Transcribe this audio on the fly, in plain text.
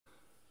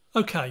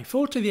Okay,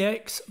 4 to the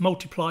x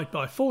multiplied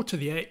by 4 to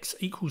the x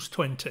equals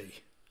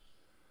 20.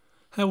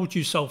 How would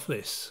you solve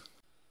this?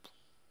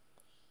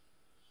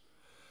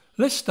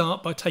 Let's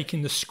start by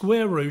taking the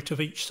square root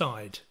of each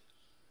side.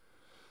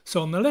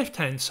 So on the left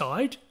hand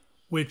side,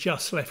 we're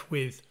just left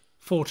with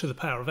 4 to the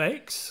power of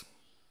x.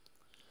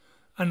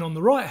 And on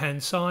the right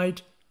hand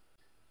side,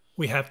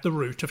 we have the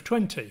root of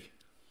 20.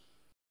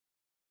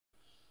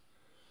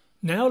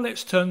 Now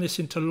let's turn this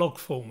into log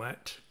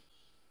format.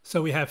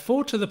 So we have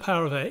 4 to the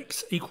power of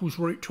x equals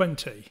root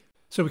 20.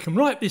 So we can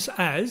write this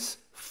as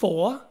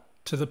 4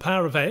 to the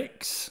power of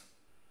x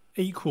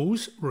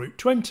equals root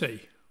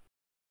 20.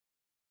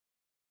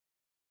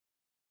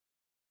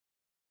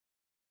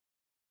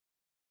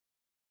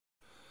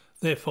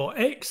 Therefore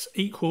x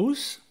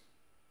equals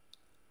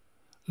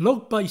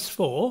log base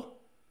 4.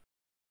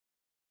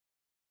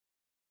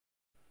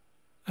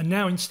 And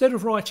now instead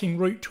of writing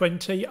root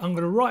 20, I'm going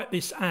to write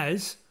this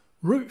as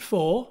root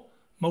 4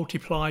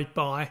 multiplied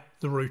by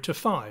the root of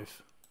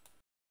 5.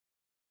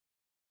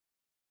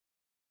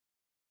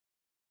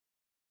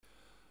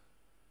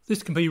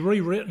 This can be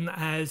rewritten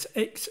as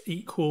x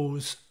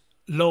equals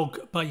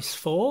log base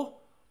 4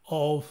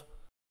 of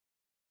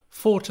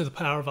 4 to the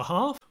power of a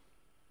half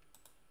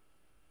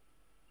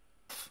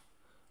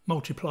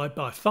multiplied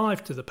by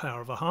 5 to the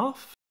power of a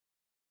half.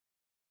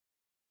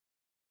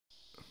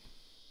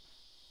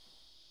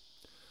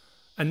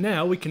 And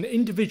now we can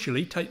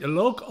individually take the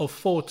log of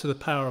 4 to the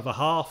power of a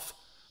half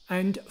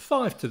and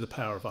 5 to the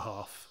power of a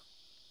half.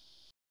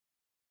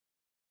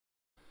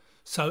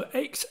 So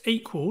x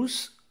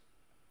equals,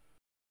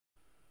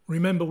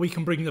 remember we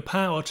can bring the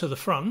power to the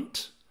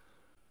front,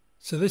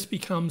 so this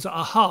becomes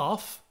a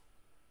half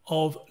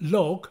of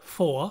log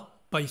 4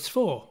 base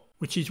 4,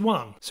 which is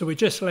 1. So we're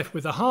just left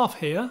with a half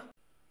here.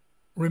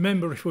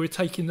 Remember, if we were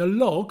taking the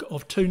log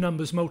of two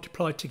numbers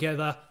multiplied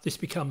together, this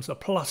becomes a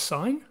plus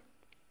sign.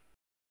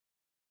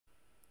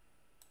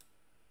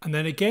 And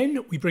then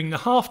again, we bring the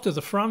half to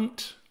the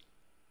front.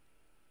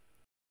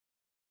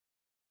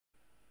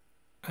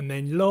 And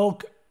then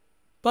log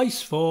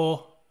base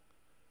 4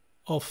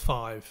 of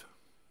 5.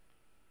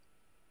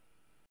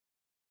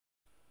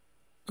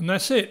 And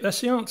that's it,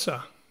 that's the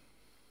answer.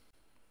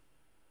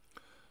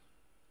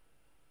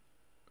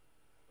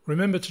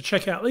 Remember to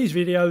check out these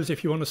videos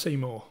if you want to see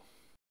more.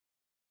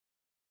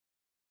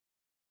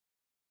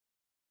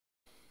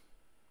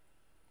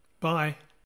 Bye.